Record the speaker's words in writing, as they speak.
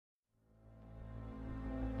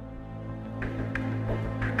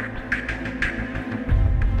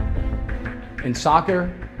In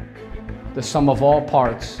soccer, the sum of all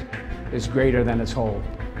parts is greater than its whole.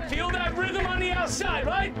 Feel that rhythm on the outside,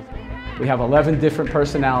 right? We have 11 different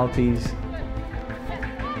personalities,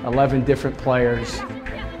 11 different players.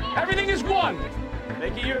 Everything is one.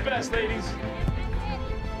 Make it your best, ladies.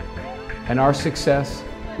 And our success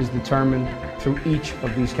is determined through each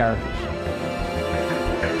of these characters.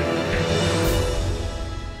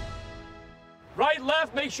 Right,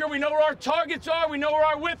 left, make sure we know where our targets are, we know where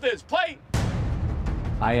our width is. Play!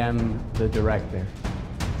 I am the director,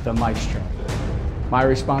 the maestro. My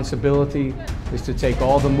responsibility is to take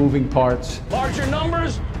all the moving parts. Larger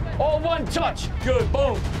numbers, all one touch. Good,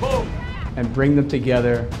 boom, boom. And bring them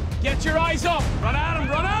together. Get your eyes up, run at them,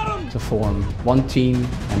 run at them. To form one team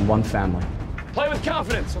and one family. Play with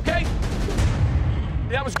confidence, okay?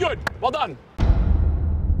 That was good, well done.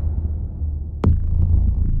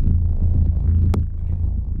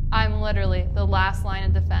 I'm literally the last line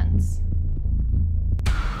of defense.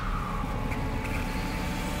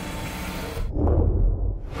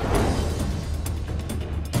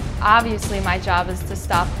 Obviously, my job is to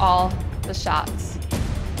stop all the shots.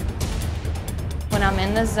 When I'm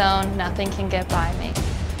in the zone, nothing can get by me.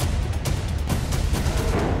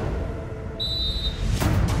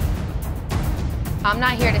 I'm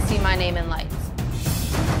not here to see my name in lights.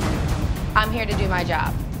 I'm here to do my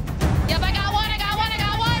job. Yep, I got one, I got one, I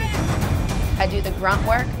got one! I do the grunt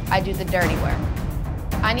work, I do the dirty work.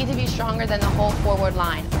 I need to be stronger than the whole forward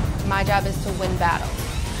line. My job is to win battles.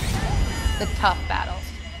 The tough battles.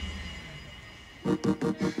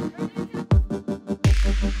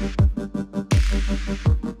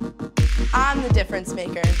 I'm the difference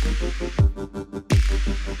maker.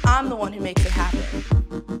 I'm the one who makes it happen.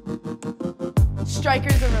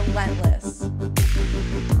 Strikers are relentless.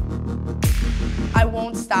 I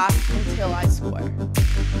won't stop until I score.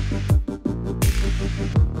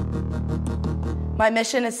 My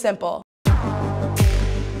mission is simple.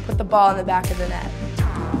 Put the ball in the back of the net.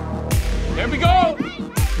 There we go!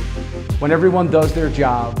 When everyone does their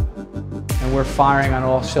job and we're firing on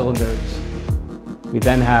all cylinders, we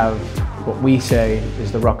then have what we say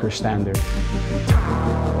is the RUTGERS standard.